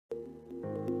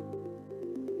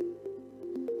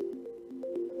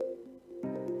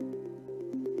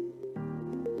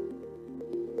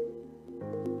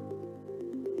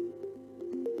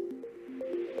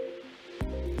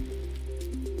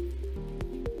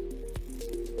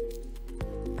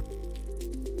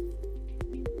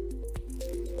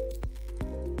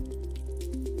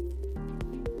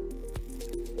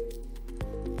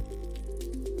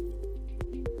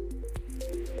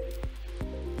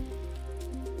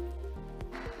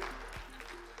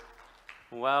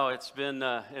Wow, it's been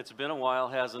a while,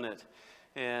 hasn't it?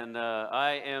 And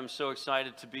I am so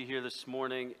excited to be here this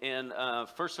morning. And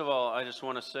first of all, I just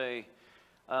want to say,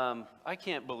 I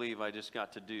can't believe I just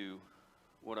got to do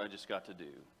what I just got to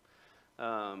do.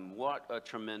 What a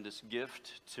tremendous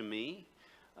gift to me.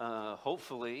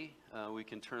 Hopefully, we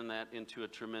can turn that into a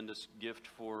tremendous gift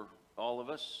for all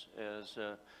of us, as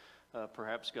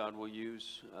perhaps God will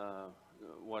use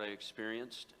what I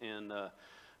experienced, and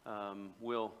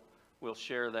we'll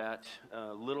share that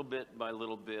little bit by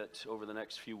little bit over the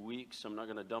next few weeks. I'm not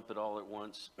going to dump it all at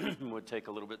once. It would take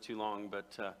a little bit too long,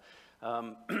 but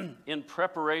in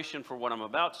preparation for what I'm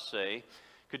about to say,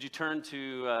 could you turn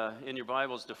to, in your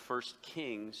Bibles, to 1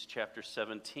 Kings chapter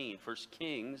 17. 1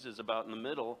 Kings is about in the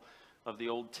middle of the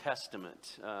Old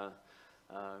Testament.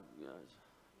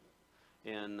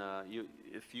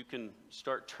 If you can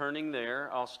start turning there,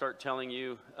 I'll start telling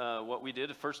you what we did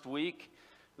the first week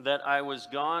that I was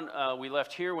gone. We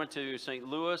left here, went to St.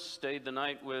 Louis, stayed the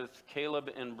night with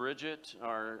Caleb and Bridget,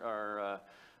 our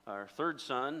third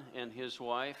son and his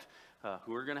wife,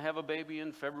 who are going to have a baby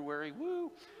in February.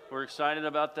 Woo! We're excited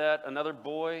about that. Another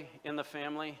boy in the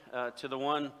family, to the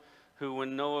one who,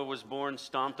 when Noah was born,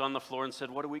 stomped on the floor and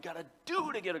said, "What do we got to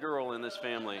do to get a girl in this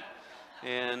family?"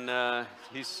 And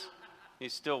he's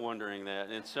still wondering that.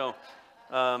 And so,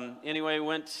 anyway,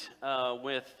 went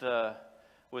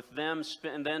with them,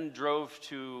 and then drove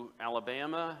to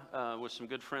Alabama with some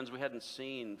good friends we hadn't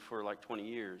seen for like 20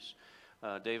 years.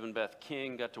 Dave and Beth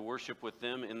King, got to worship with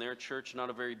them in their church. Not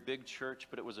a very big church,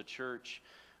 but it was a church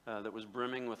that was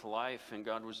brimming with life, and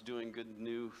God was doing good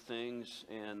new things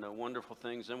and wonderful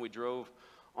things. Then we drove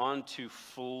on to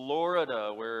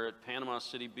Florida, where at Panama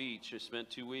City Beach, I spent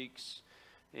 2 weeks.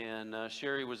 And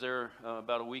Sherry was there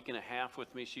about a week and a half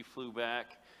with me. She flew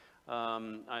back.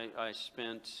 I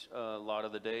spent a lot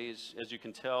of the days. As you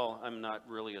can tell, I'm not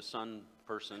really a sun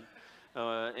person.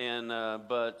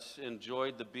 But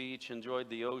enjoyed the beach, enjoyed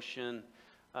the ocean,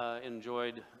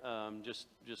 enjoyed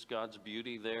just God's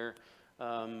beauty there.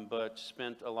 But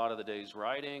spent a lot of the days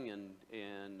riding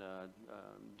and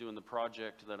doing the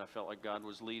project that I felt like God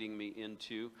was leading me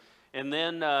into. And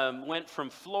then went from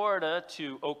Florida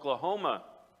to Oklahoma,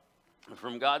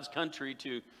 from God's country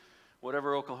to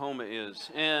whatever Oklahoma is.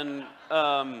 And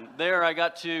there I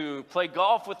got to play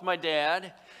golf with my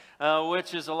dad,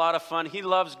 which is a lot of fun. He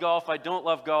loves golf. I don't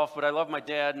love golf, but I love my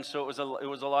dad, and so it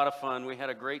was a lot of fun. We had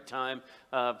a great time.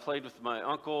 Played with my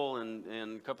uncle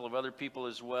and a couple of other people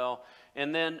as well.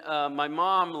 And then my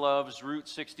mom loves Route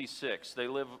 66. They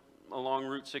live along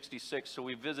Route 66, so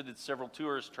we visited several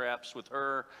tourist traps with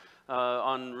her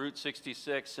on Route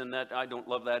 66, and that I don't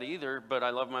love that either, but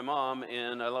I love my mom,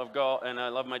 and I love golf, and I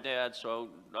love my dad, so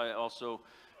I also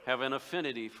have an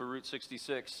affinity for Route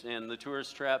 66 and the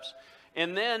tourist traps.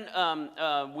 And then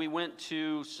we went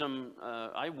to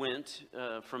I went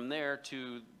from there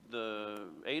to the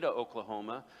Ada,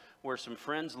 Oklahoma, where some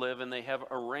friends live, and they have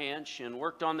a ranch, and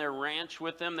worked on their ranch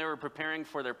with them. They were preparing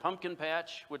for their pumpkin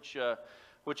patch, which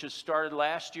has started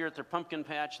last year at their pumpkin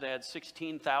patch. They had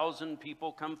 16,000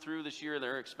 people come through this year.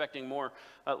 They're expecting more.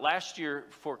 Last year,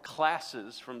 for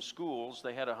classes from schools,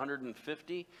 they had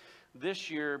 150. This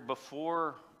year,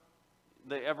 before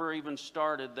they ever even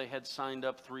started, they had signed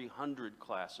up 300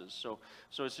 classes. So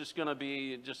it's just going to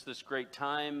be just this great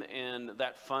time, and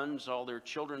that funds all their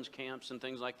children's camps and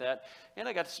things like that. And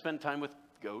I got to spend time with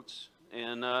goats,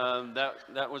 and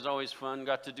that was always fun.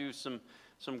 Got to do some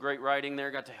great riding there,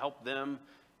 got to help them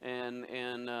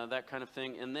and that kind of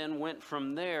thing. And then went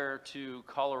from there to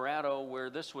Colorado, where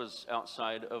this was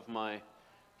outside of my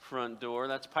front door.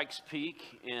 That's Pikes Peak.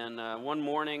 And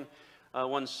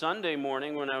one Sunday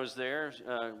morning when I was there,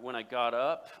 when I got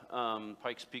up,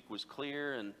 Pikes Peak was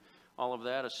clear and all of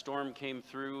that. A storm came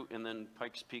through, and then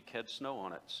Pikes Peak had snow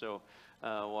on it. So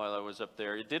while I was up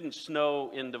there, it didn't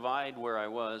snow in Divide where I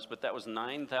was, but that was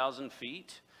 9,000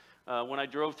 feet. When I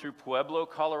drove through Pueblo,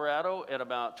 Colorado, at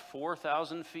about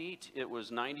 4,000 feet, it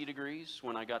was 90 degrees.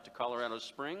 When I got to Colorado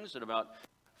Springs at about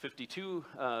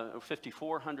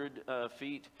 5,400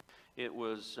 feet, it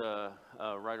was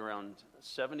right around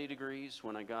 70 degrees.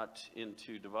 When I got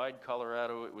into Divide,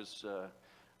 Colorado, it was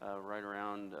right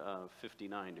around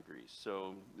 59 degrees.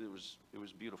 So it was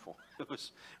beautiful. It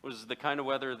was the kind of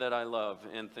weather that I love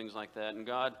and things like that. And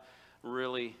God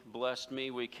really blessed me.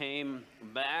 We came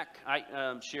back.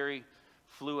 Sherry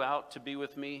flew out to be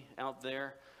with me out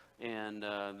there, and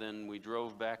then we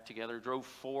drove back together. Drove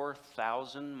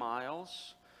 4,000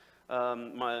 miles.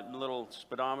 My little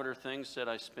speedometer thing said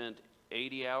I spent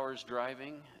 80 hours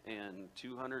driving and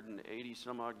 280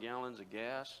 some odd gallons of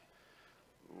gas.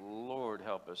 Lord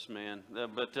help us, man.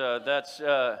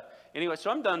 Anyway,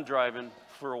 so I'm done driving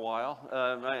for a while.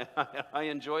 I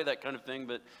enjoy that kind of thing,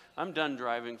 but I'm done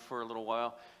driving for a little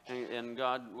while. And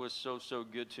God was so, so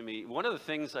good to me. One of the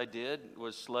things I did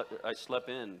was I slept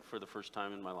in for the first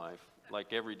time in my life,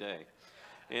 like every day.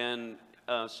 And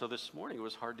so this morning it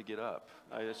was hard to get up.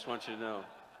 I just want you to know.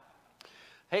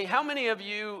 Hey, how many of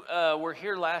you were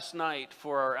here last night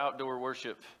for our outdoor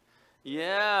worship?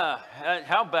 Yeah,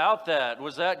 how about that?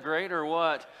 Was that great or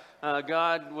what?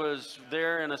 God was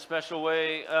there in a special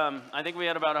way. I think we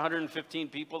had about 115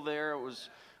 people there. It was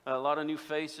a lot of new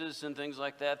faces and things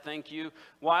like that. Thank you.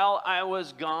 While I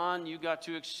was gone, you got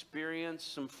to experience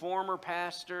some former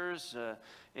pastors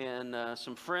and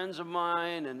some friends of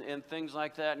mine and things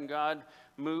like that. And God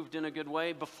moved in a good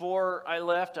way. Before I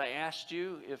left, I asked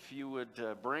you if you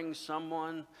would bring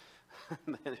someone,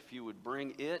 if you would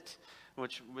bring it.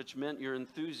 Which meant your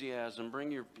enthusiasm,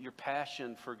 bring your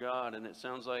passion for God, and it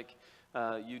sounds like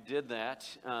you did that.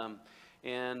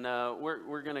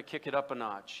 We're going to kick it up a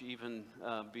notch, even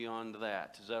beyond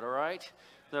that. Is that all right?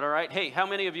 Is that all right? Hey, how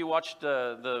many of you watched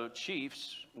the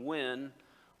Chiefs win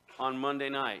on Monday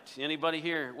night? Anybody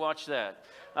here watch that?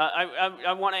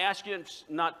 I want to ask you,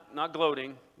 not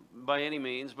gloating by any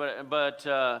means, but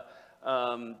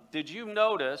did you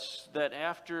notice that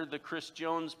after the Chris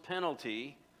Jones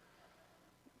penalty,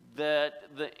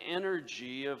 that the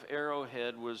energy of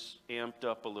Arrowhead was amped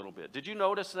up a little bit? Did you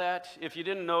notice that? If you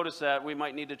didn't notice that, we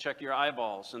might need to check your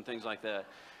eyeballs and things like that.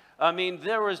 I mean,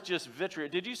 there was just vitriol.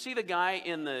 Did you see the guy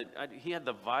he had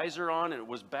the visor on and it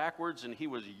was backwards and he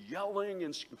was yelling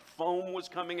and foam was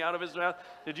coming out of his mouth?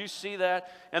 Did you see that?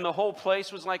 And the whole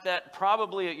place was like that.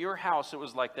 Probably at your house it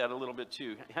was like that a little bit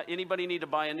too. Anybody need to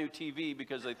buy a new TV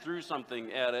because they threw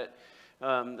something at it?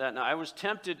 I was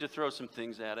tempted to throw some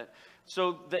things at it.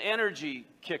 So the energy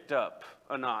kicked up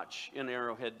a notch in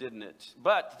Arrowhead, didn't it?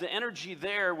 But the energy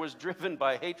there was driven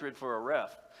by hatred for a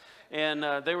ref. And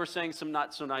they were saying some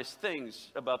not so nice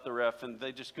things about the ref, and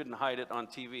they just couldn't hide it on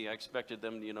TV. I expected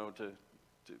them,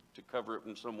 to cover it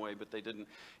in some way, but they didn't.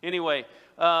 Anyway,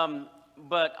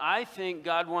 but I think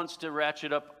God wants to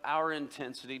ratchet up our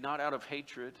intensity, not out of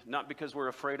hatred, not because we're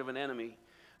afraid of an enemy.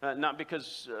 Not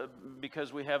because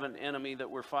we have an enemy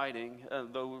that we're fighting,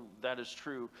 though that is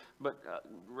true, but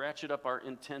ratchet up our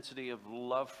intensity of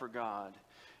love for God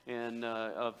and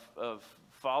of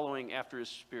following after His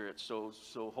Spirit. So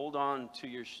hold on to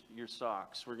your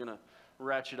socks. We're going to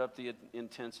ratchet up the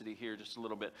intensity here just a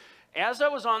little bit. As I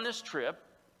was on this trip,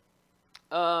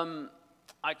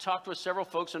 I talked with several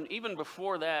folks, and even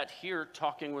before that, here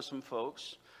talking with some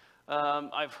folks,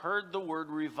 I've heard the word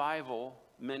revival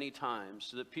many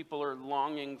times, that people are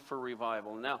longing for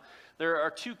revival. Now, there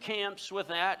are two camps with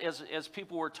that. As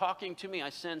people were talking to me, I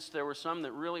sensed there were some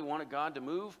that really wanted God to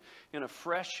move in a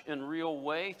fresh and real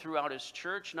way throughout His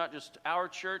church, not just our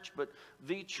church, but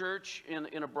the church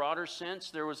in a broader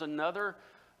sense. There was another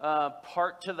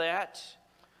part to that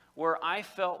where I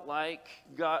felt like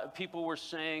people were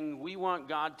saying, we want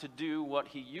God to do what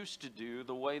He used to do,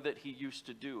 the way that He used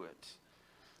to do it.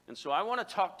 And so I want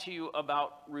to talk to you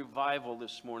about revival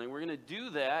this morning. We're going to do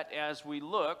that as we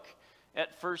look at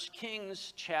 1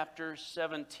 Kings chapter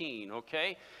 17,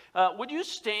 okay? Would you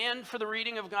stand for the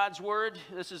reading of God's Word?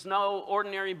 This is no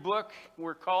ordinary book.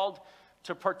 We're called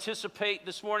to participate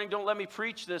this morning. Don't let me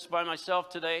preach this by myself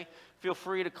today. Feel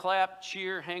free to clap,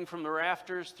 cheer, hang from the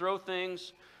rafters, throw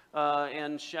things,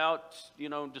 and shout,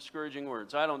 discouraging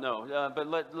words. I don't know,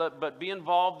 but be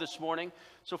involved this morning.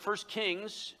 So 1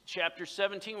 Kings chapter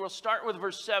 17, we'll start with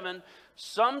verse 7.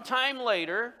 Sometime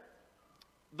later,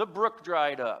 the brook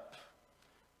dried up.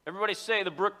 Everybody say, the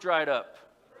brook dried up.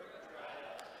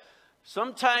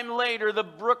 Sometime later, the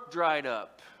brook dried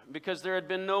up because there had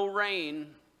been no rain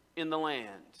in the land.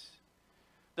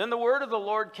 Then the word of the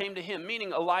Lord came to him,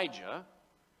 meaning Elijah,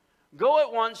 go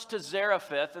at once to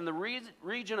Zarephath in the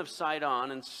region of Sidon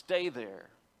and stay there.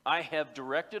 I have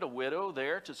directed a widow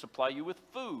there to supply you with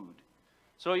food.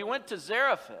 So he went to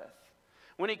Zarephath.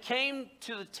 When he came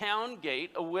to the town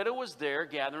gate, a widow was there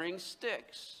gathering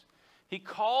sticks. He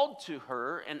called to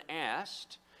her and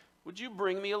asked, would you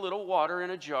bring me a little water in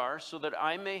a jar so that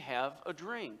I may have a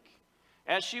drink?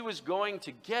 As she was going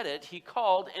to get it, he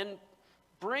called, and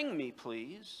bring me,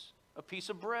 please, a piece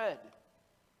of bread.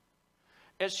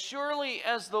 As surely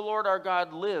as the Lord our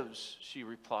God lives, she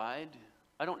replied,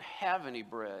 I don't have any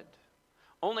bread.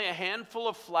 Only a handful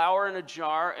of flour in a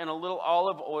jar and a little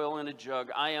olive oil in a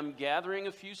jug. I am gathering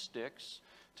a few sticks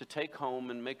to take home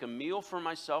and make a meal for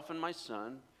myself and my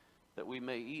son, that we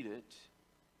may eat it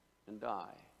and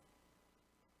die.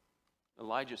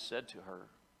 Elijah said to her,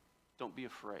 don't be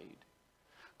afraid.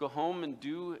 Go home and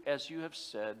do as you have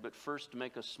said, but first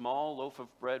make a small loaf of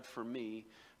bread for me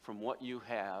from what you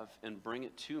have, and bring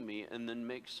it to me, and then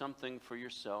make something for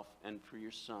yourself and for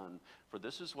your son. For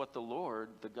this is what the Lord,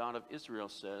 the God of Israel,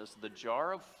 says, the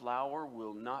jar of flour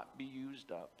will not be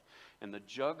used up, and the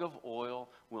jug of oil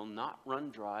will not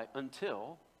run dry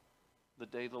until the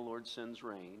day the Lord sends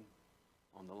rain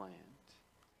on the land.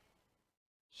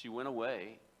 She went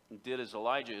away and did as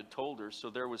Elijah had told her, so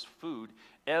there was food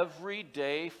every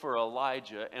day for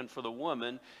Elijah and for the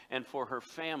woman and for her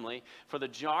family. For the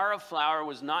jar of flour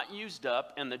was not used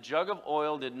up, and the jug of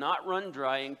oil did not run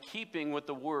dry, in keeping with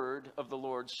the word of the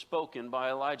Lord spoken by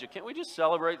Elijah. Can't we just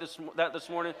celebrate that this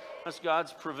morning? That's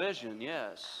God's provision,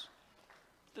 yes.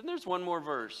 Then there's one more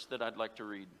verse that I'd like to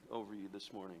read over you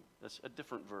this morning. That's a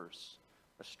different verse,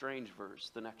 a strange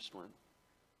verse, the next one.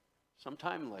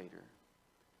 Sometime later,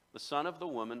 the son of the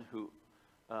woman who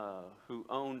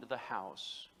owned the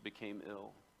house became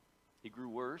ill. He grew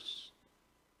worse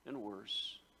and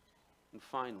worse, and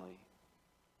finally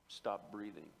stopped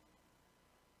breathing.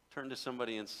 Turn to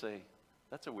somebody and say,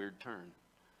 that's a weird turn.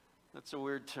 That's a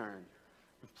weird turn.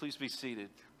 Please be seated.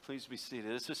 Please be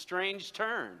seated. It's a strange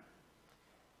turn.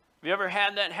 Have you ever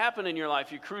had that happen in your life?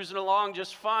 You're cruising along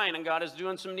just fine, and God is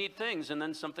doing some neat things, and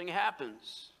then something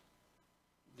happens.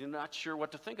 You're not sure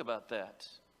what to think about that.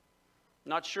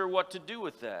 Not sure what to do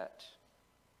with that.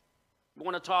 We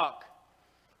want to talk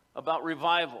about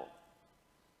revival.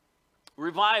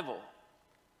 Revival.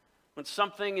 When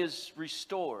something is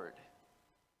restored.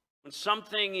 When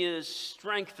something is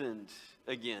strengthened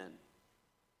again.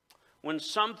 When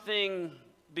something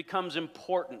becomes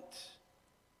important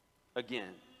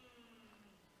again.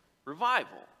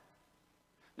 Revival.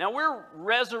 Now, we're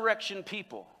resurrection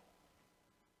people.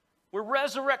 We're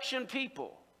resurrection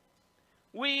people.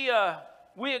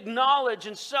 We acknowledge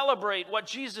and celebrate what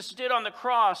Jesus did on the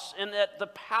cross, and that the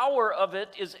power of it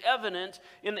is evident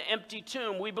in the empty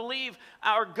tomb. We believe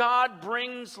our God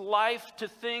brings life to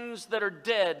things that are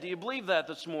dead. Do you believe that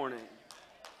this morning?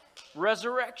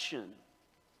 Resurrection.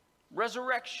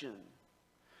 Resurrection.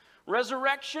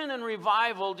 Resurrection and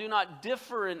revival do not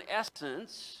differ in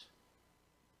essence.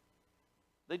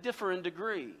 They differ in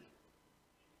degree.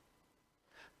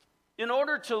 In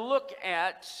order to look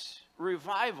at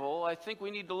revival, I think we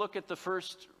need to look at the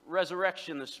first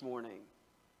resurrection this morning.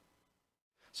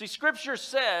 See, Scripture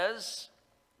says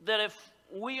that if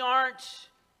we aren't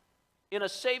in a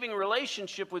saving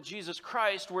relationship with Jesus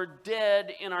Christ, we're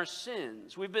dead in our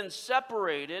sins. We've been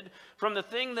separated from the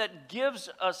thing that gives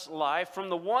us life, from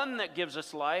the one that gives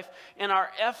us life, and our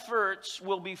efforts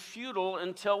will be futile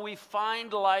until we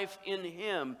find life in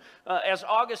Him. As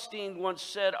Augustine once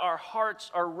said, our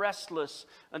hearts are restless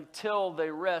until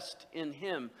they rest in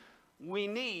Him. We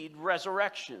need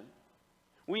resurrection.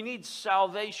 We need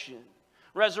salvation.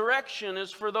 Resurrection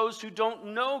is for those who don't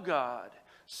know God.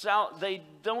 They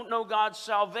don't know God's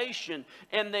salvation,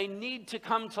 and they need to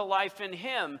come to life in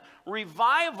Him.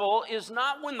 Revival is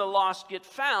not when the lost get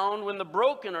found, when the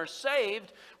broken are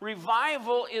saved.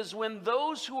 Revival is when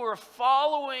those who are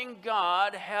following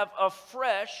God have a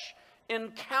fresh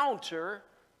encounter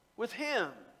with Him.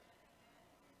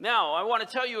 Now, I want to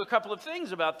tell you a couple of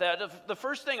things about that. The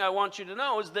first thing I want you to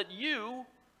know is that you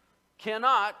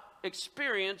cannot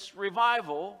experience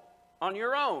revival on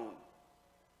your own.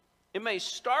 It may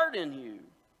start in you,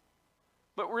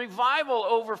 but revival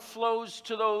overflows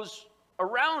to those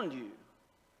around you.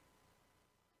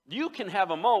 You can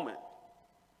have a moment,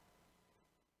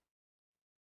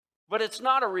 but it's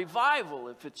not a revival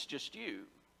if it's just you.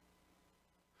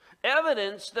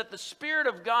 Evidence that the Spirit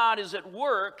of God is at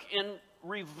work in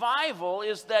revival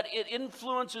is that it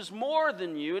influences more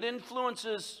than you. It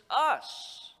influences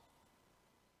us.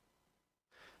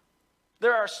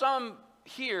 There are some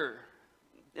here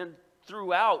and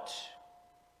throughout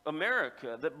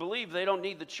America that believe they don't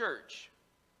need the church.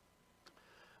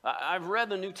 I've read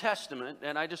the New Testament,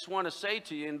 and I just want to say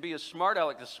to you, and be a smart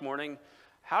aleck this morning,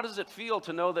 how does it feel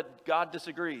to know that God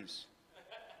disagrees?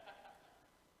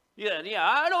 Yeah,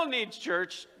 I don't need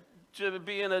church to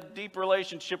be in a deep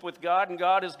relationship with God, and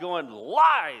God is going,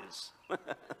 lies.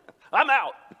 I'm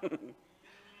out.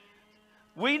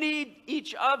 We need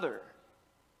each other.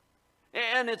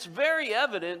 And it's very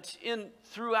evident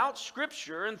throughout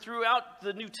Scripture and throughout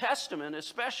the New Testament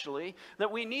especially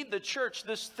that we need the church,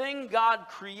 this thing God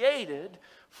created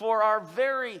for our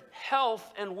very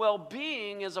health and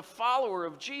well-being as a follower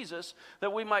of Jesus,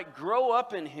 that we might grow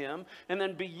up in Him and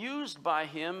then be used by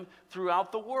Him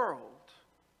throughout the world.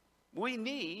 We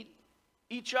need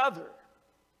each other.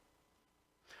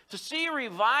 To see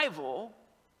revival,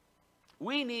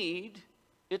 we need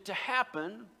it to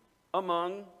happen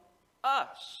among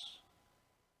us.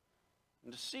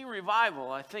 And to see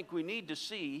revival, I think we need to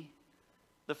see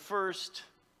the first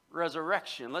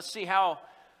resurrection. Let's see how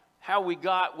we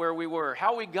got where we were,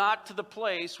 how we got to the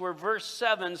place where verse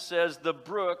 7 says the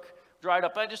brook dried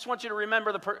up. I just want you to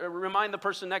remind the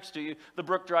person next to you, the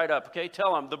brook dried up, okay?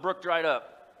 Tell them, the brook dried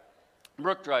up.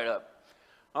 Brook dried up.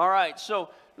 All right, so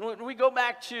when we go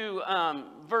back to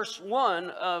verse 1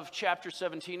 of chapter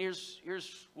 17,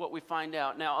 here's what we find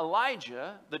out. Now,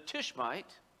 Elijah, the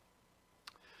Tishbite,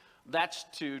 that's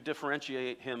to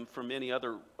differentiate him from any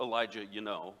other Elijah you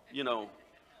know. You know,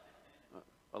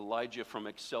 Elijah from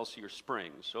Excelsior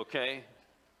Springs, okay?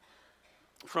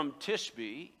 From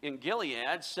Tishbe in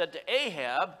Gilead, said to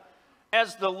Ahab,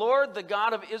 "As the Lord, the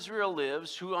God of Israel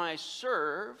lives, who I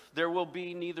serve, there will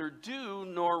be neither dew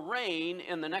nor rain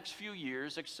in the next few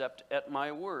years except at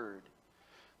my word."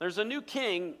 There's a new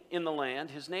king in the land.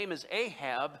 His name is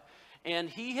Ahab, and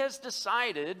he has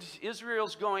decided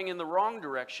Israel's going in the wrong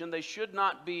direction. They should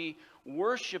not be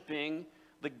worshiping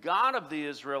the God of the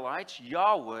Israelites,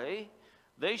 Yahweh.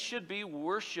 They should be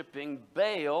worshiping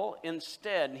Baal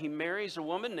instead. And he marries a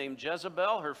woman named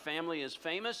Jezebel. Her family is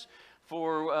famous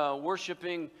for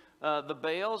worshiping the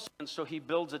Baals. And so he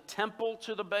builds a temple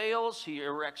to the Baals. He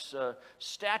erects a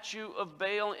statue of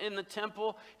Baal in the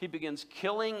temple. He begins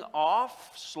killing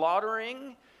off,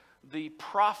 slaughtering the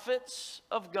prophets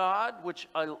of God, which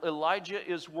Elijah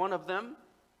is one of them.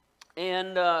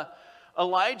 And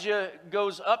Elijah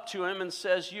goes up to him and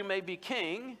says, "You may be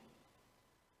king,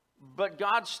 but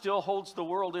God still holds the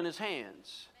world in his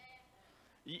hands.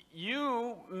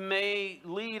 You may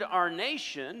lead our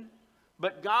nation,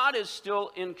 but God is still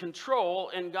in control,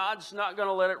 and God's not going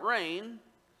to let it rain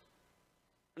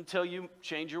until you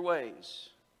change your ways."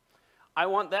 I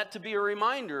want that to be a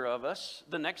reminder of us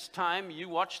the next time you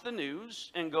watch the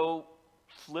news and go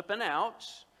flipping out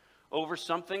over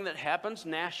something that happens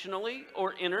nationally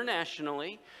or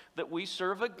internationally, that we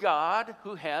serve a God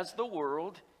who has the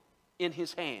world in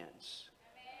his hands.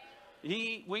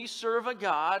 We serve a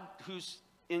God who's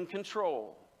in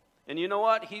control. And you know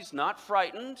what? He's not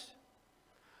frightened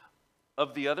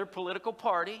of the other political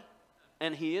party,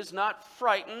 and he is not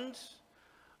frightened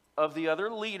of the other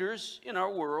leaders in our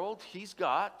world. He's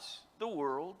got the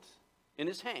world in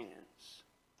his hands.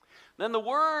 Then the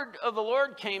word of the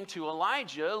Lord came to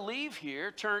Elijah, "Leave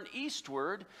here, turn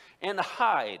eastward, and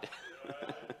hide."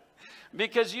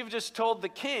 Because you've just told the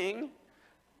king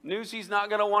news he's not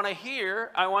going to want to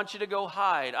hear. I want you to go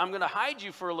hide. I'm going to hide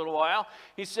you for a little while.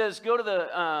 He says, go to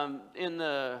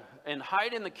and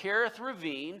hide in the Kerith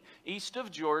ravine east of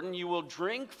Jordan. You will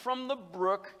drink from the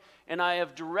brook, and I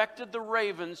have directed the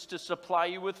ravens to supply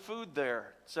you with food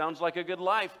there. Sounds like a good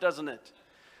life, doesn't it?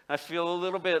 I feel a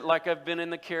little bit like I've been in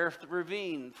the Kerith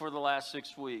ravine for the last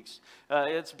 6 weeks.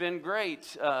 It's been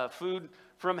great. Food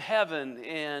from heaven,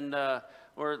 and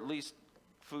or at least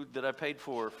food that I paid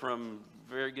for from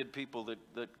very good people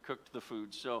that cooked the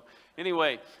food. So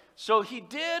anyway, so he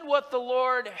did what the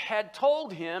Lord had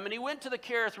told him, and he went to the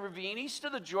Kerith ravine east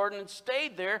of the Jordan and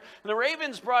stayed there. And the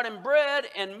ravens brought him bread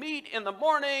and meat in the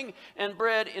morning and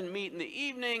bread and meat in the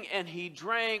evening, and he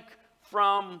drank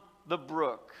from the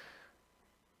brook.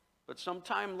 But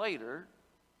sometime later,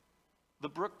 the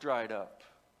brook dried up.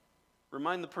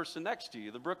 Remind the person next to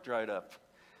you, the brook dried up.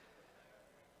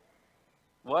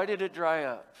 Why did it dry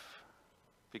up?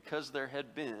 Because there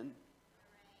had been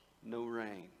no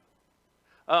rain.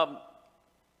 The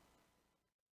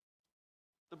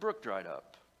brook dried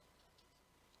up.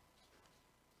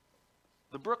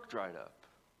 The brook dried up.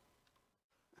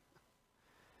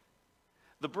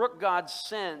 The brook God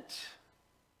sent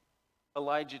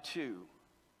Elijah to.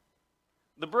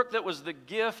 The brook that was the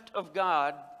gift of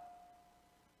God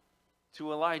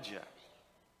to Elijah.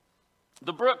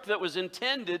 The brook that was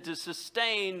intended to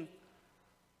sustain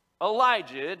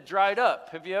Elijah, it dried up.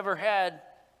 Have you ever had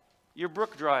your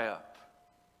brook dry up?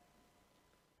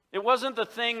 It wasn't the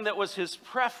thing that was his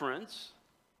preference.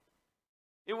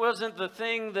 It wasn't the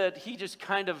thing that he just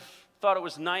kind of thought it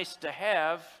was nice to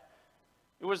have.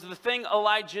 It was the thing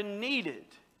Elijah needed.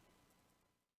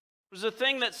 It was the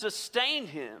thing that sustained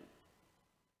him.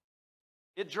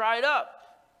 It dried up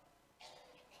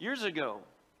years ago.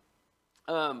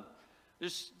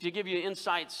 Just to give you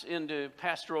insights into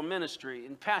pastoral ministry.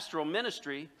 In pastoral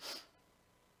ministry,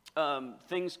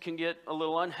 things can get a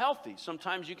little unhealthy.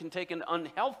 Sometimes you can take an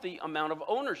unhealthy amount of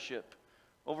ownership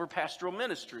over pastoral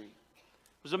ministry.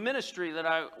 It was a ministry that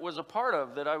I was a part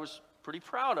of that I was pretty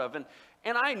proud of. And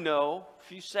I know,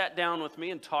 if you sat down with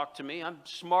me and talked to me, I'm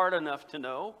smart enough to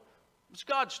know it's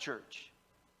God's church.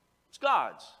 It's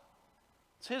God's.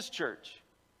 It's His church.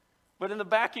 But in the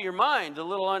back of your mind, the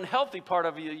little unhealthy part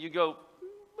of you, you go,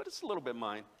 but it's a little bit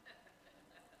mine.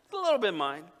 It's a little bit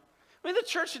mine. I mean, the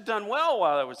church had done well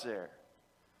while I was there.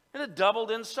 It had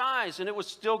doubled in size, and it was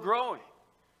still growing.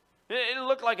 It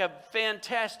looked like a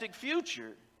fantastic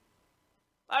future.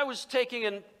 I was taking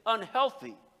an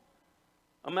unhealthy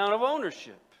amount of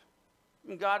ownership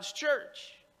in God's church.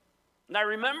 And I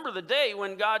remember the day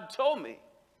when God told me,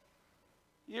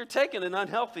 you're taking an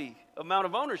unhealthy amount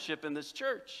of ownership in this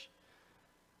church.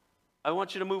 I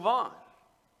want you to move on.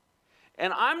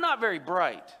 And I'm not very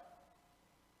bright.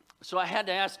 So I had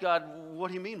to ask God, what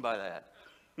do you mean by that?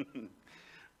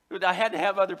 I had to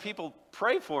have other people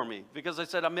pray for me because I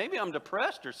said, maybe I'm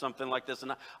depressed or something like this.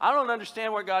 And I don't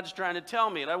understand what God's trying to tell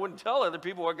me. And I wouldn't tell other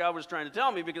people what God was trying to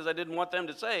tell me because I didn't want them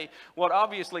to say what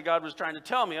obviously God was trying to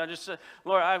tell me. I just said,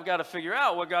 Lord, I've got to figure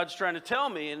out what God's trying to tell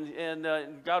me. And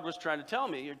God was trying to tell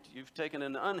me, you've taken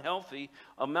an unhealthy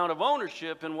amount of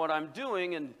ownership in what I'm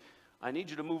doing. And I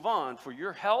need you to move on for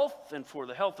your health and for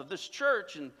the health of this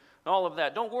church and all of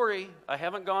that. Don't worry, I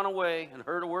haven't gone away and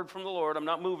heard a word from the Lord. I'm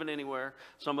not moving anywhere.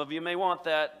 Some of you may want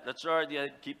that. That's all right. Yeah,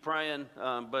 keep praying,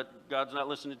 but God's not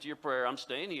listening to your prayer. I'm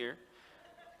staying here.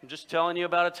 I'm just telling you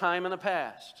about a time in the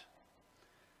past.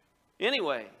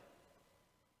 Anyway,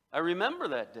 I remember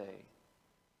that day.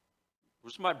 It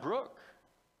was my brook.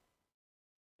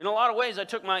 In a lot of ways, I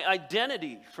took my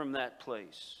identity from that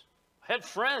place. I had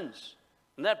friends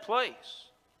in that place.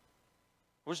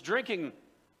 I was drinking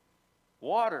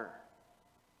water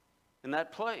in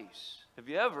that place. Have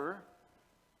you ever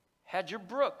had your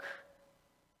brook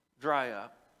dry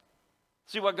up?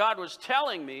 See, what God was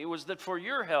telling me was that for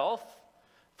your health,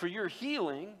 for your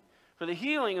healing, for the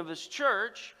healing of this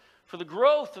church, for the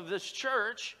growth of this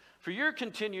church, for your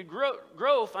continued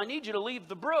growth, I need you to leave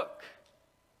the brook.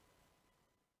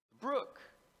 The brook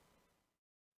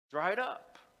dried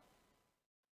up.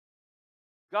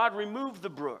 God removed the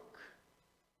brook.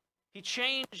 He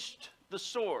changed the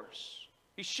source.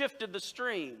 He shifted the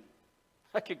stream.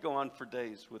 I could go on for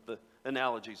days with the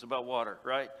analogies about water,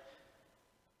 right?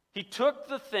 He took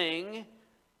the thing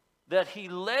that he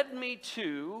led me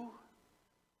to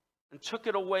and took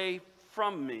it away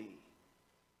from me.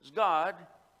 Has God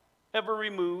ever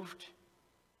removed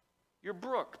your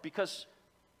brook? Because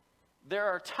there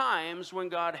are times when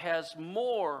God has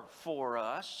more for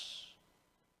us,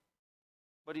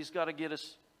 but he's got to get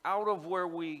us out of where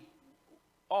we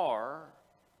are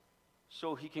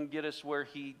so he can get us where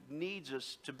he needs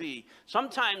us to be.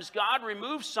 Sometimes God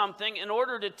removes something in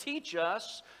order to teach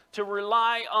us to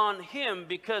rely on him,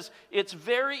 because it's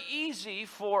very easy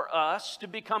for us to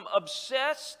become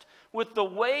obsessed with the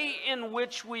way in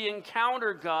which we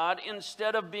encounter God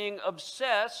instead of being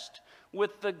obsessed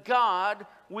with the God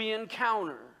we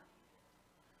encounter.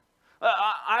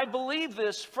 I believe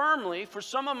this firmly for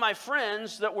some of my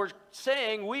friends that were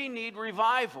saying we need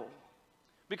revival.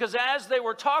 Because as they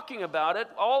were talking about it,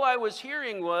 all I was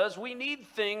hearing was we need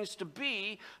things to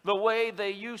be the way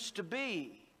they used to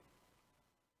be.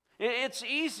 It's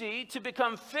easy to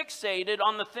become fixated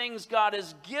on the things God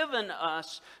has given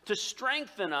us to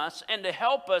strengthen us and to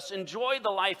help us enjoy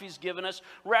the life he's given us,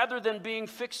 rather than being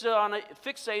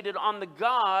fixated on the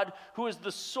God who is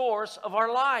the source of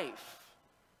our life.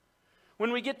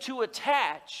 When we get too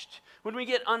attached, when we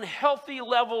get unhealthy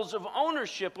levels of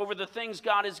ownership over the things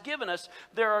God has given us,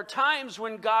 there are times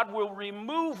when God will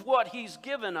remove what he's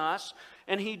given us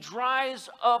and he dries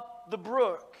up the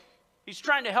brook. He's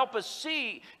trying to help us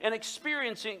see and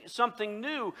experiencing something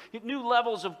new, new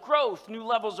levels of growth, new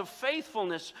levels of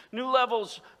faithfulness, new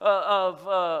levels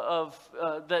that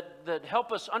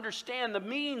help us understand the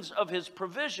means of his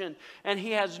provision. And he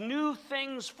has new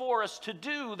things for us to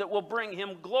do that will bring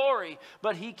him glory,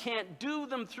 but he can't do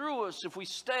them through us if we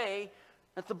stay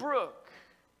at the brook.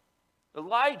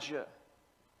 Elijah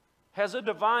has a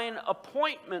divine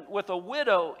appointment with a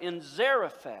widow in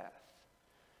Zarephath.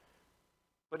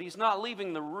 But he's not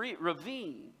leaving the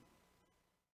ravine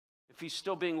if he's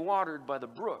still being watered by the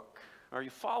brook. Are you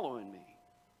following me?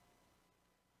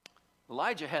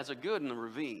 Elijah has it good in the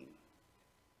ravine.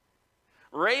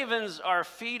 Ravens are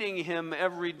feeding him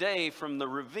every day from the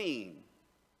ravine.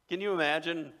 Can you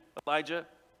imagine Elijah?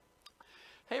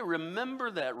 Hey,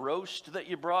 remember that roast that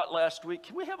you brought last week?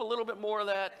 Can we have a little bit more of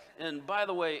that? And by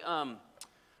the way,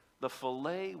 the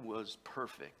filet was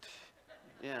perfect.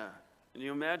 Yeah. Can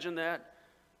you imagine that?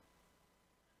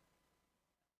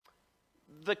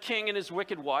 The king and his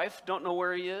wicked wife don't know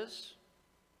where he is.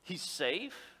 He's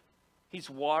safe. He's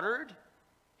watered.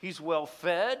 He's well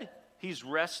fed. He's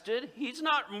rested. He's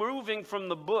not moving from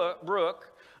the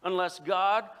brook unless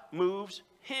God moves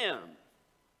him.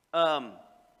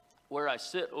 Where I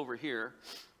sit over here,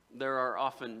 there are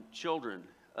often children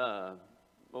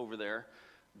over there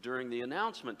during the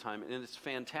announcement time, and it's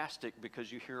fantastic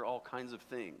because you hear all kinds of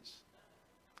things.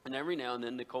 And every now and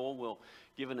then Nicole will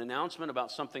give an announcement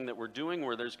about something that we're doing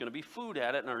where there's going to be food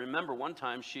at it. And I remember one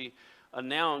time she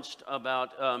announced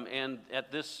about, and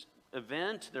at this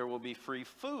event there will be free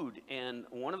food. And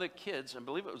one of the kids, I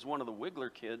believe it was one of the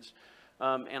Wiggler kids,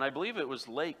 and I believe it was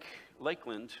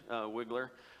Lakeland Wiggler,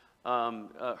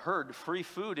 heard free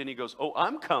food, and he goes, "Oh,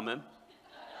 I'm coming."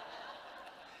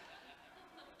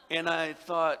 And I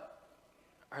thought,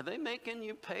 are they making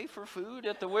you pay for food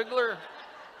at the Wiggler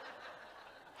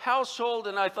household?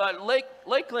 And I thought,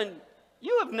 Lakeland,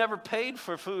 you have never paid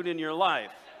for food in your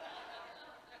life.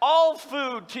 All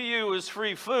food to you is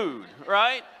free food,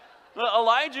 right?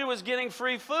 Elijah was getting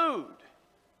free food.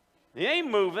 He ain't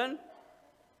moving.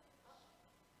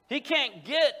 He can't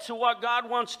get to what God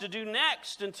wants to do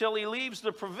next until he leaves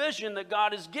the provision that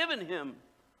God has given him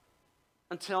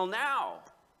until now.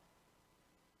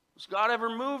 Has God ever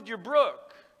moved your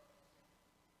brook?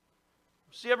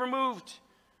 Has he ever moved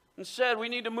and said, we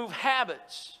need to move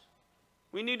habits?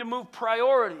 We need to move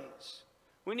priorities.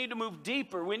 We need to move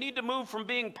deeper. We need to move from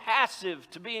being passive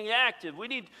to being active. We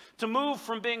need to move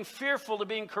from being fearful to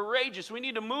being courageous. We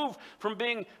need to move from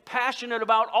being passionate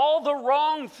about all the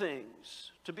wrong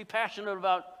things to be passionate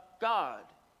about God.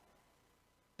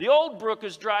 The old brook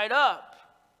is dried up,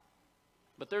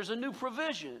 but there's a new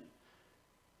provision.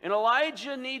 And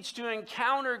Elijah needs to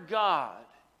encounter God.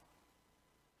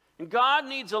 And God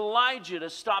needs Elijah to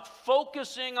stop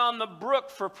focusing on the brook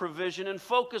for provision and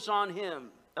focus on him.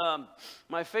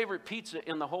 My favorite pizza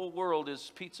in the whole world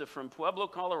is pizza from Pueblo,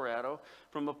 Colorado,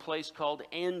 from a place called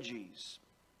Angie's.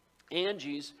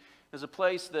 Angie's is a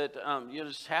place that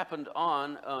just happened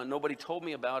on. Nobody told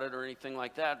me about it or anything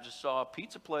like that. Just saw a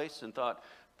pizza place and thought,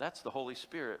 that's the Holy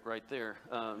Spirit right there.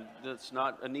 That's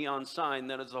not a neon sign.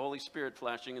 That is the Holy Spirit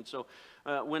flashing. And so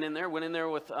went in there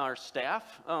with our staff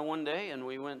one day, and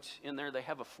we went in there. They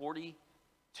have a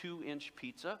 42-inch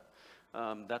pizza.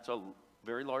 That's a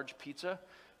very large pizza.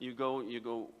 You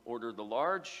go order the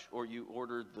large, or you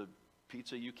order the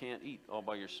pizza you can't eat all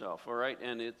by yourself, all right?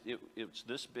 And it's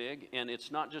this big, and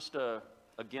it's not just a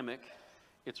gimmick.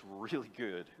 It's really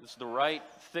good. It's the right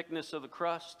thickness of the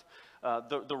crust,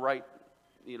 the right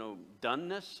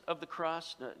doneness of the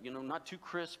crust, not too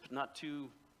crisp, not too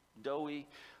doughy.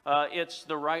 It's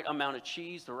the right amount of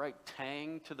cheese, the right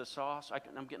tang to the sauce.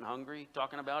 I'm getting hungry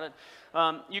talking about it.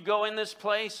 You go in this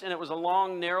place, and it was a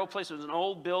long, narrow place. It was an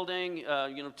old building,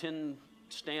 tin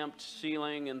stamped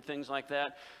ceiling and things like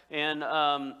that. And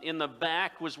in the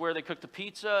back was where they cooked the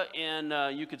pizza,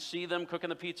 and you could see them cooking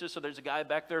the pizza. So there's a guy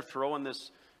back there throwing this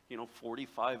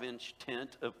 45-inch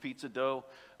tent of pizza dough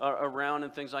around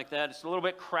and things like that. It's a little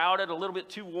bit crowded, a little bit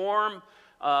too warm,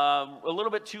 a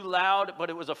little bit too loud, but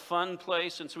it was a fun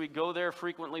place, and so we'd go there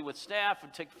frequently with staff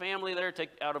and take family there,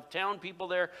 take out-of-town people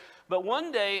there. But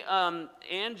one day,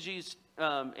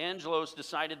 Angelos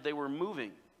decided they were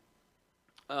moving,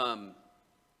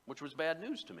 which was bad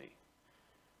news to me,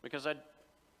 because I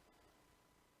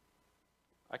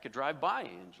could drive by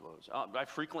Angelos. I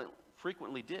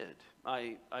frequently did.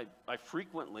 I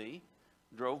frequently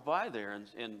drove by there,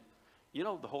 and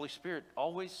the Holy Spirit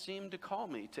always seemed to call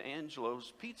me to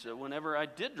Angelo's Pizza whenever I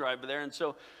did drive by there. And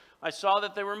so I saw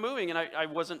that they were moving, and I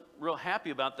wasn't real happy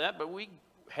about that, but we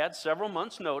had several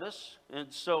months' notice,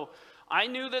 and so I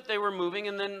knew that they were moving.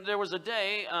 And then there was a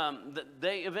day that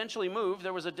they eventually moved.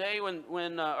 There was a day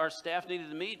when our staff needed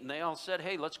to meet, and they all said,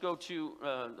 hey, let's go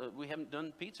to, we haven't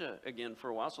done pizza again for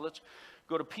a while, so let's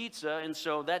go to pizza. And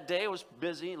so that day was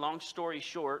busy. Long story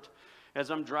short, as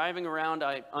I'm driving around,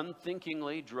 I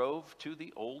unthinkingly drove to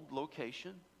the old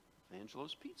location,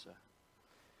 Angelo's Pizza.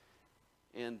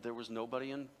 And there was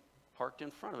nobody parked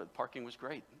in front of it. Parking was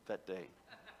great that day.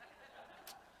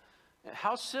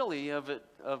 How silly of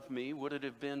me would it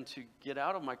have been to get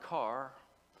out of my car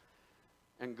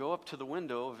and go up to the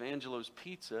window of Angelo's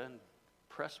Pizza and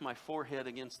press my forehead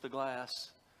against the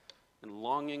glass and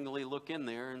longingly look in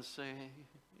there and say,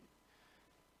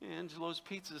 Angelo's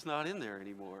Pizza's not in there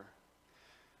anymore.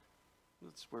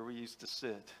 That's where we used to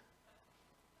sit.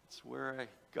 It's where I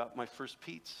got my first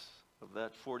pizza of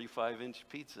that 45-inch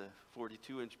pizza,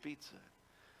 42-inch pizza.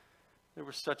 There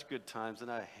were such good times,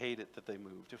 and I hate it that they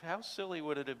moved. How silly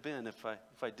would it have been if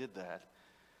I did that?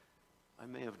 I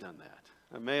may have done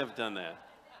that.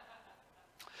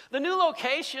 The new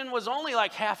location was only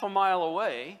like half a mile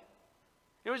away.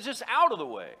 It was just out of the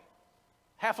way,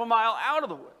 half a mile out of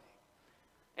the way.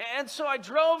 And so I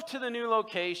drove to the new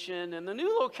location, and the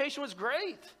new location was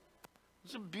great. It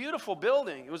was a beautiful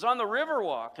building. It was on the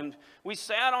Riverwalk, and we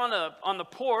sat on the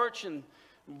porch, and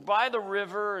by the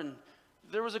river, and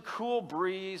there was a cool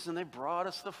breeze, and they brought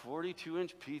us the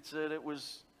 42-inch pizza, and it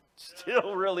was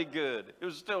still really good. It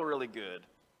was still really good.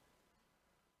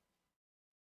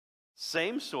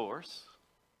 Same source,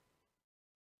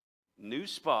 new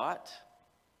spot,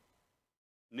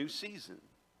 new season.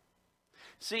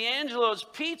 See, Angelo's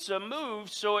Pizza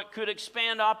moved so it could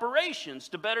expand operations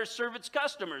to better serve its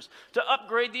customers, to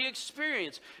upgrade the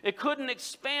experience. It couldn't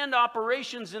expand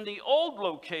operations in the old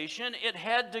location. It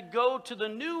had to go to the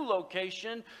new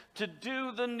location to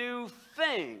do the new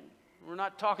thing. We're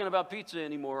not talking about pizza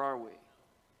anymore, are we?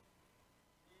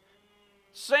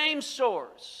 Same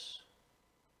source,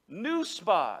 new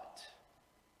spot,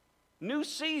 new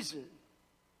season,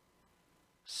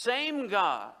 same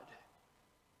God.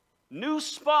 New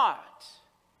spot,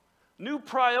 new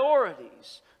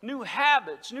priorities, new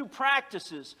habits, new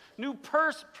practices, new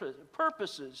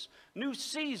purposes, new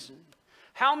season.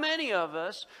 How many of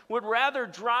us would rather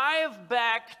drive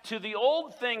back to the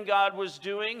old thing God was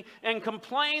doing and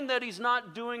complain that He's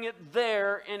not doing it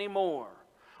there anymore?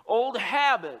 Old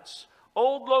habits,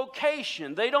 old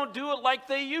location. They don't do it like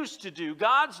they used to do.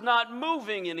 God's not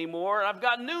moving anymore. I've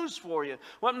got news for you.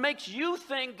 What makes you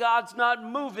think God's not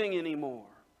moving anymore?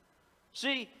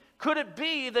 See, could it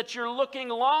be that you're looking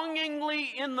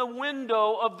longingly in the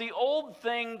window of the old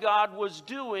thing God was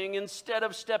doing instead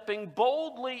of stepping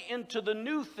boldly into the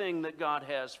new thing that God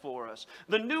has for us?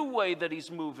 The new way that He's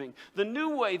moving, the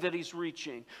new way that He's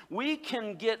reaching. We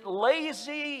can get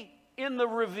lazy in the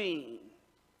ravine.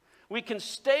 We can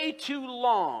stay too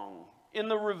long in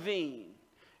the ravine.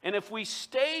 And if we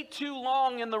stay too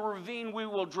long in the ravine, we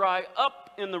will dry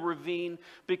up in the ravine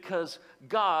because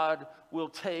God will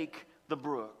take the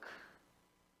brook.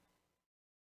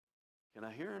 Can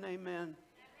I hear an amen?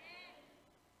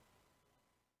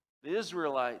 The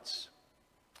Israelites,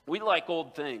 we like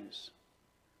old things.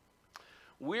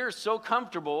 We're so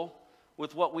comfortable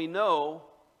with what we know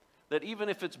that even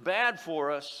if it's bad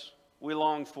for us, we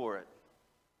long for it.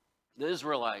 The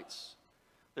Israelites,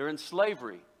 they're in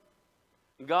slavery.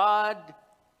 God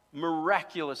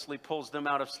miraculously pulls them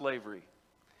out of slavery.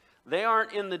 They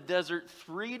aren't in the desert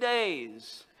 3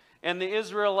 days. And the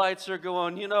Israelites are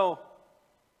going, you know,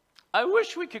 I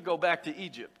wish we could go back to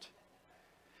Egypt.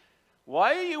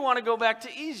 Why do you want to go back to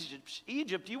Egypt?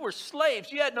 Egypt, you were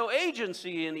slaves. You had no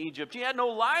agency in Egypt. You had no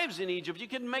lives in Egypt. You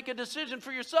couldn't make a decision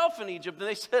for yourself in Egypt. And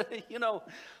they said, you know,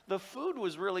 the food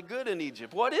was really good in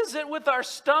Egypt. What is it with our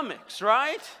stomachs,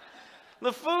 right?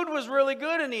 The food was really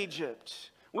good in Egypt.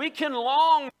 We can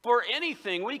long for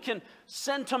anything. We can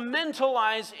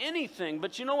sentimentalize anything.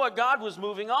 But you know what? God was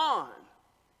moving on.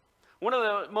 One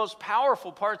of the most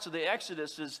powerful parts of the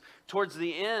Exodus is towards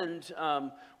the end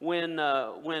when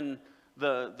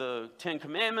the Ten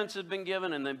Commandments have been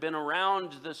given and they've been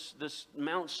around this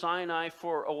Mount Sinai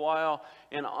for a while.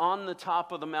 And on the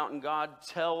top of the mountain, God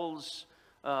tells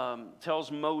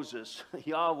Moses,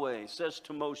 Yahweh says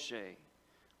to Moshe,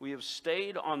 we have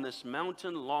stayed on this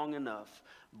mountain long enough.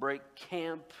 Break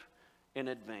camp in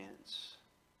advance.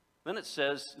 Then it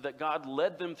says that God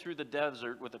led them through the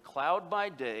desert with a cloud by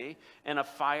day and a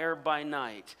fire by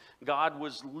night. God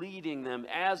was leading them.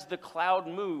 As the cloud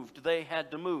moved, they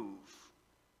had to move.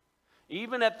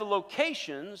 Even at the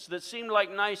locations that seemed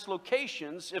like nice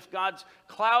locations, if God's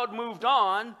cloud moved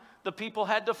on, the people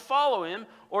had to follow Him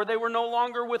or they were no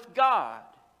longer with God.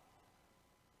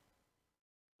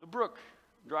 The brook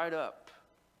dried up.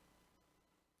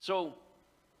 So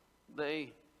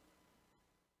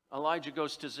Elijah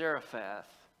goes to Zarephath.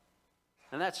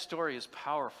 And that story is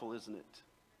powerful, isn't it?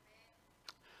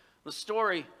 The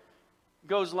story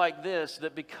goes like this,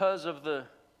 that because of the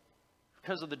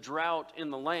drought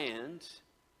in the land,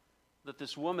 that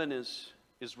this woman is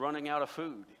running out of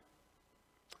food.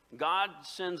 God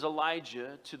sends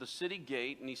Elijah to the city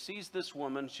gate, and he sees this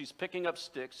woman. She's picking up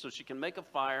sticks so she can make a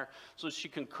fire, so she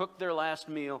can cook their last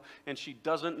meal, and she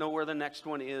doesn't know where the next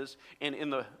one is. And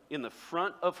in the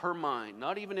front of her mind,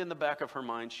 not even in the back of her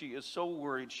mind, she is so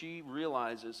worried. She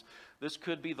realizes this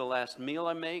could be the last meal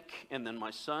I make, and then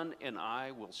my son and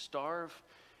I will starve,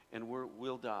 and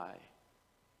we'll die.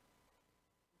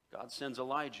 God sends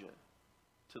Elijah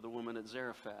to the woman at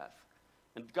Zarephath.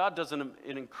 And God does an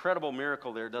incredible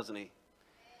miracle there, doesn't He?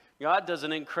 God does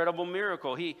an incredible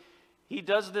miracle. He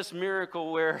does this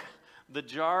miracle where the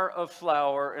jar of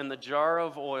flour and the jar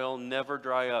of oil never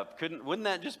dry up. Wouldn't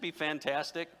that just be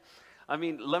fantastic? I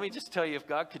mean, let me just tell you, if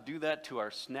God could do that to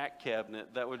our snack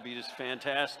cabinet, that would be just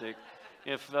fantastic.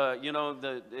 If,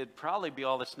 it'd probably be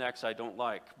all the snacks I don't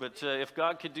like. But if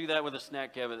God could do that with a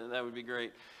snack cabinet, that would be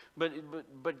great.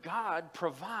 But God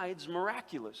provides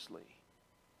miraculously.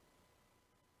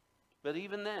 But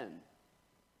even then,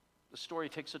 the story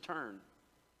takes a turn.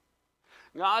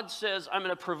 God says, I'm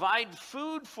going to provide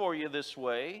food for you this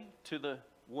way to the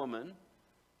woman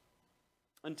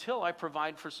until I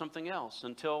provide for something else,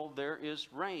 until there is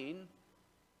rain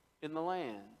in the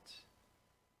land.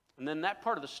 And then that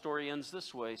part of the story ends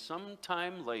this way.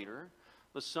 Sometime later,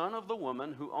 the son of the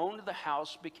woman who owned the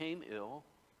house became ill.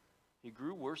 He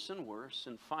grew worse and worse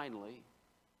and finally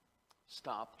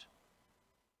stopped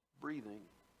breathing.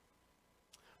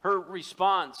 Her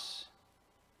response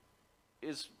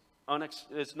is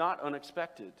not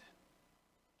unexpected.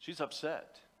 She's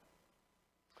upset.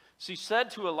 She said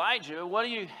to Elijah, "What do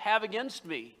you have against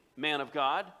me, man of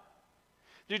God?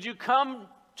 Did you come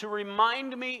to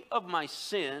remind me of my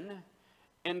sin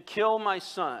and kill my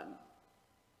son?"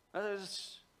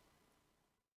 It's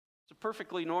a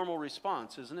perfectly normal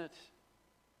response, isn't it?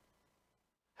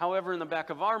 However, in the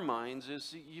back of our minds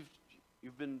is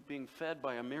you've been being fed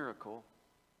by a miracle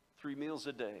 3 meals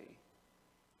a day.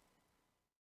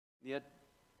 Yet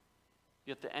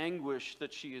the anguish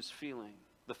that she is feeling,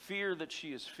 the fear that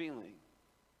she is feeling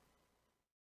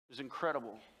is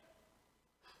incredible.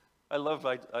 I love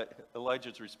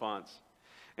Elijah's response.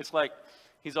 It's like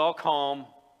he's all calm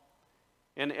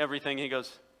and everything. He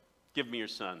goes, "Give me your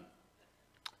son."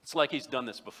 It's like he's done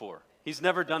this before. He's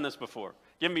never done this before.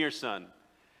 "Give me your son."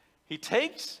 He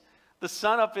takes the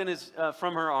son up in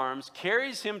from her arms,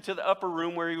 carries him to the upper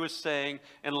room where he was staying,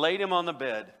 and laid him on the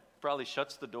bed. Probably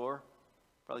shuts the door.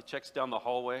 Probably checks down the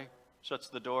hallway, shuts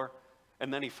the door,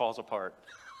 and then he falls apart.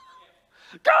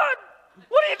 "God,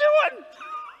 what are you doing?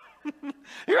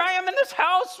 Here I am in this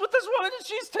house with this woman, and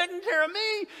she's taking care of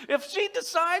me. If she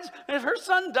decides, if her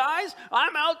son dies,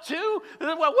 I'm out too.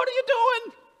 What are you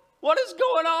doing? What is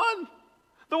going on?"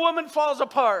 The woman falls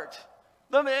apart.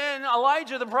 The man,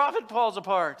 Elijah, the prophet, falls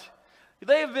apart.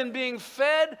 They have been being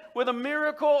fed with a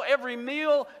miracle every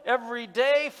meal, every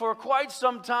day for quite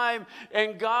some time,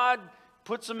 and God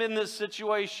puts them in this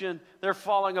situation. They're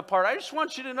falling apart. I just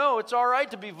want you to know it's all right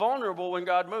to be vulnerable when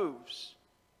God moves.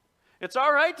 It's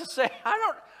all right to say,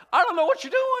 I don't know what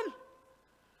you're doing.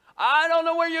 I don't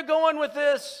know where you're going with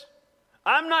this.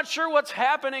 I'm not sure what's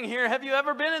happening here. Have you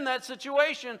ever been in that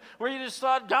situation where you just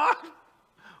thought, "God,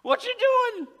 what you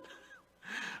doing?"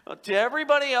 To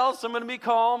everybody else, I'm going to be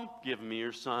calm. "Give me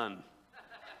your son.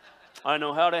 I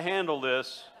know how to handle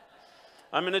this.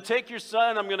 I'm going to take your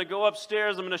son. I'm going to go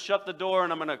upstairs. I'm going to shut the door,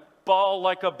 and I'm going to bawl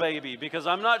like a baby because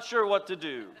I'm not sure what to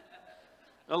do."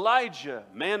 Elijah,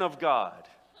 man of God.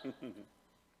 "Give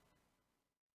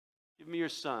me your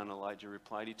son," Elijah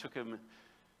replied. He took him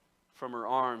from her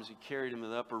arms. He carried him to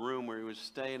the upper room where he was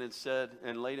staying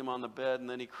and laid him on the bed. And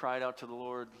then he cried out to the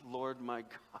Lord, "Lord, my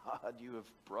God, you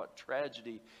have brought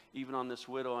tragedy even on this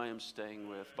widow I am staying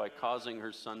with by causing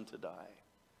her son to die."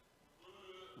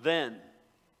 Then,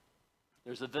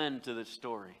 there's a then to this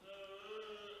story.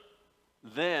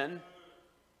 Then,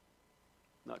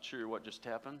 not sure what just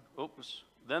happened. Oops.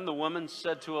 Then the woman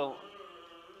said to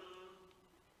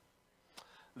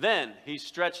Then he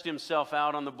stretched himself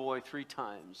out on the boy 3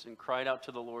 times and cried out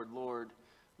to the Lord, "Lord,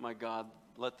 my God,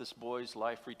 let this boy's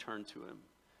life return to him."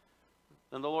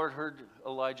 Then the Lord heard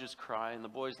Elijah's cry, and the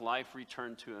boy's life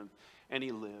returned to him, and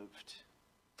he lived.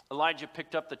 Elijah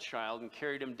picked up the child and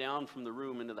carried him down from the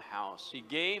room into the house. He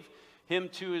gave him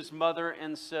to his mother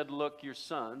and said, "Look, your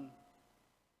son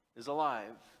is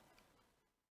alive."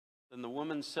 Then the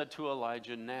woman said to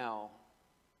Elijah, Now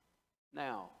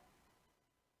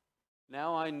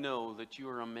I know that you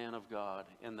are a man of God,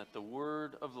 and that the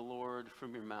word of the Lord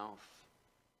from your mouth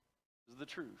is the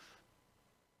truth."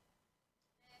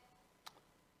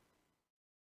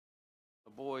 A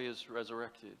boy is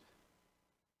resurrected.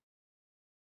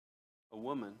 A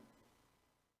woman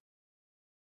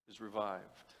is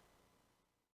revived.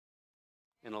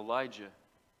 And Elijah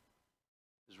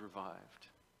is revived.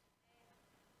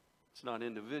 It's not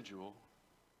individual,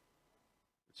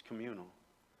 it's communal.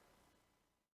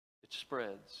 It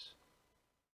spreads.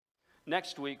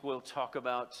 Next week, we'll talk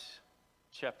about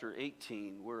chapter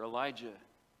 18, where Elijah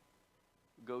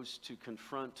goes to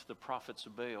confront the prophets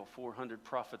of Baal, 400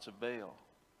 prophets of Baal.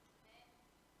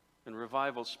 And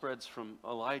revival spreads from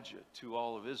Elijah to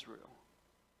all of Israel.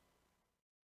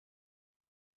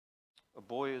 A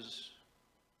boy is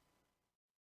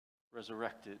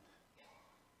resurrected.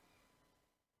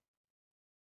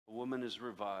 A woman is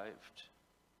revived.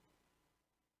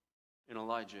 And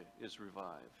Elijah is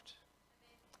revived.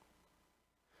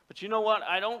 But you know what?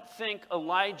 I don't think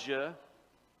Elijah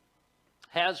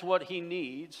has what he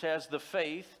needs, has the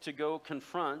faith to go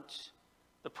confront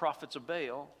the prophets of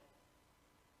Baal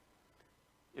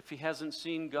if he hasn't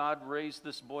seen God raise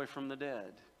this boy from the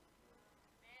dead.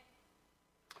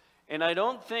 And I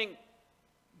don't think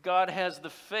God has the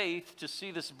faith to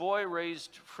see this boy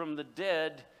raised from the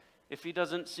dead if he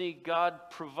doesn't see God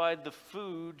provide the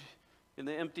food in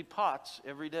the empty pots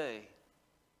every day.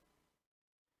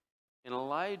 And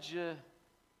Elijah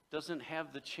doesn't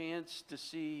have the chance to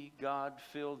see God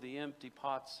fill the empty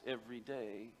pots every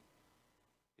day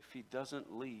if he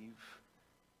doesn't leave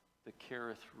the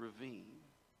Kerith ravine.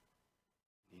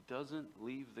 He doesn't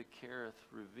leave the Kerith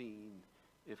ravine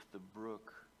if the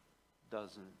brook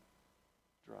doesn't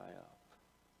dry up.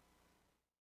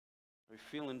 Are you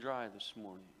feeling dry this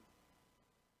morning?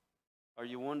 Are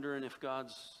you wondering if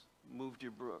God's moved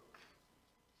your brook?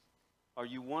 Are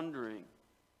you wondering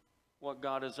what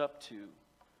God is up to?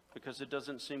 Because it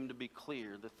doesn't seem to be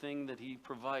clear. The thing that he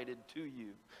provided to you,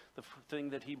 the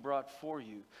thing that he brought for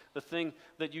you, the thing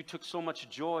that you took so much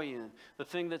joy in, the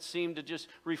thing that seemed to just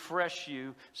refresh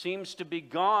you, seems to be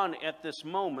gone at this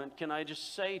moment. Can I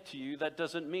just say to you, that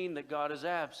doesn't mean that God is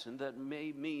absent. That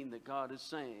may mean that God is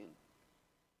saying,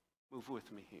 move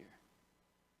with me here.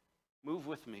 Move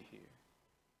with me here.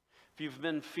 If you've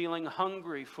been feeling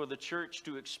hungry for the church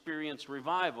to experience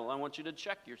revival, I want you to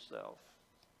check yourself.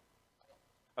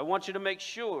 I want you to make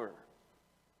sure.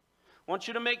 I want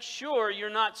you to make sure you're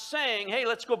not saying, hey,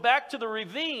 let's go back to the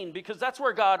ravine, because that's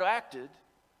where God acted.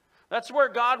 That's where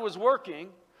God was working.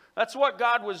 That's what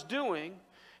God was doing.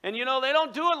 And you know, they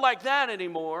don't do it like that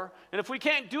anymore. And if we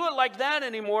can't do it like that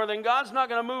anymore, then God's not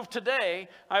going to move today.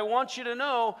 I want you to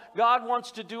know God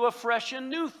wants to do a fresh and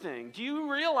new thing. Do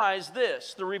you realize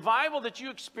this? The revival that you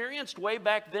experienced way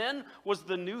back then was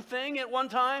the new thing at one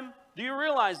time? Do you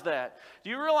realize that? Do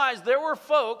you realize there were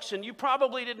folks, and you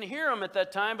probably didn't hear them at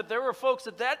that time, but there were folks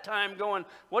at that time going,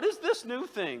 what is this new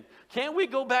thing? Can't we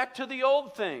go back to the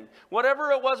old thing?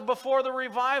 Whatever it was before the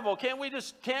revival,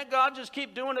 can't God just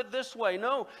keep doing it this way?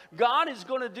 No, God is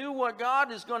going to do what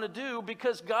God is going to do,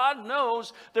 because God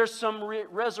knows there's some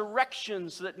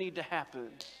resurrections that need to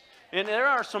happen. And there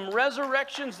are some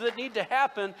resurrections that need to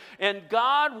happen, and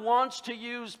God wants to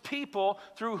use people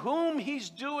through whom he's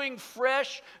doing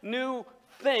fresh, new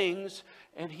things,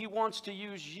 and he wants to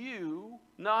use you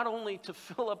not only to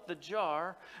fill up the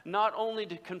jar, not only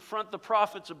to confront the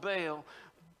prophets of Baal,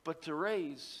 but to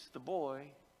raise the boy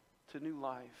to new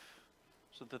life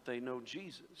so that they know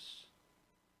Jesus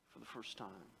for the first time.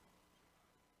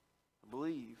 I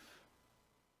believe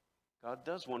God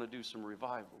does want to do some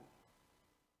revival.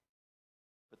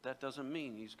 But that doesn't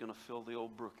mean he's going to fill the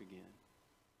old brook again.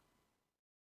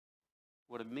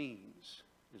 What it means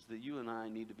is that you and I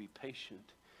need to be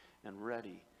patient and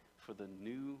ready for the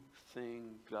new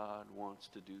thing God wants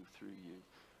to do through you.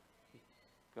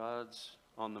 God's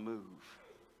on the move.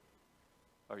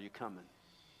 Are you coming?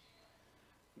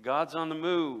 God's on the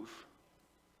move.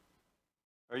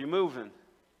 Are you moving?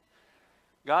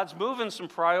 God's moving some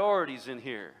priorities in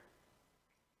here.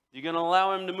 You're going to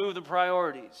allow him to move the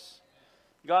priorities.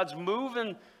 God's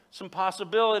moving some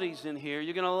possibilities in here.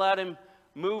 You're going to let him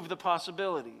move the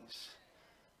possibilities.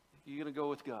 You're going to go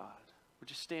with God.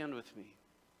 Would you stand with me?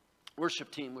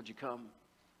 Worship team, would you come?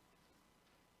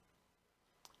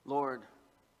 Lord,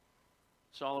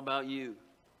 it's all about you.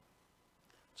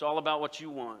 It's all about what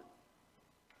you want.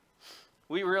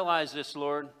 We realize this,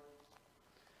 Lord.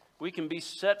 We can be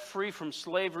set free from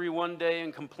slavery one day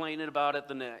and complaining about it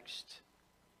the next.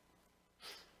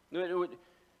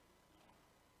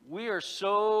 We are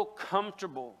so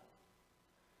comfortable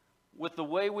with the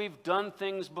way we've done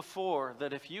things before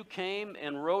that if you came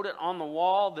and wrote it on the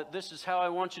wall that this is how I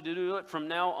want you to do it from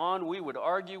now on, we would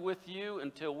argue with you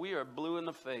until we are blue in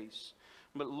the face.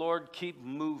 But Lord, keep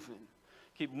moving.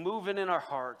 Keep moving in our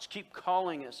hearts. Keep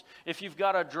calling us. If you've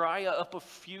got to dry up a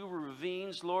few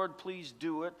ravines, Lord, please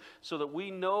do it so that we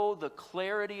know the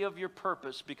clarity of your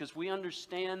purpose, because we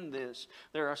understand this.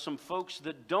 There are some folks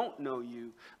that don't know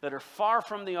you, that are far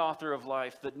from the author of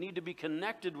life, that need to be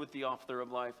connected with the author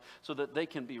of life so that they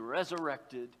can be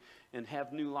resurrected and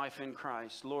have new life in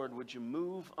Christ. Lord, would you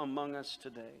move among us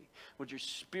today? Would your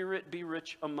Spirit be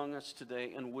rich among us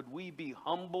today? And would we be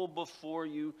humble before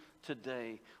you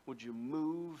today? Would you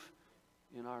move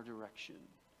in our direction?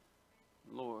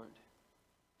 Lord,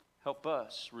 help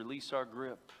us release our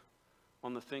grip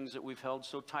on the things that we've held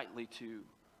so tightly to,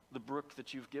 the brook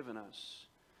that you've given us,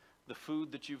 the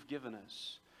food that you've given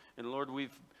us. And Lord,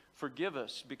 forgive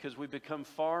us because we've become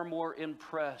far more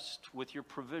impressed with your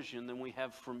provision than we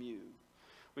have from you.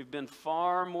 We've been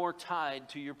far more tied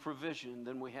to your provision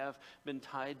than we have been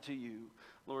tied to you.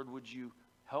 Lord, would you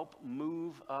help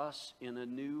move us in a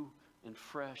new and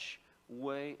fresh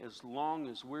way as long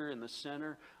as we're in the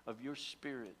center of your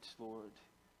Spirit, Lord.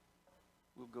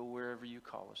 We'll go wherever you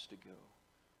call us to go.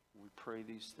 We pray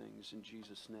these things in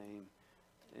Jesus' name.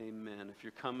 Amen. If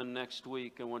you're coming next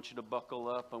week, I want you to buckle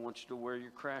up. I want you to wear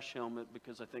your crash helmet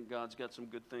because I think God's got some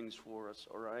good things for us,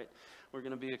 all right? We're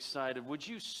going to be excited. Would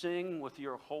you sing with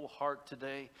your whole heart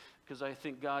today? Because I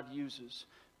think God uses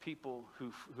people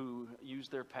who use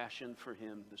their passion for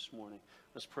Him this morning.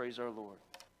 Let's praise our Lord.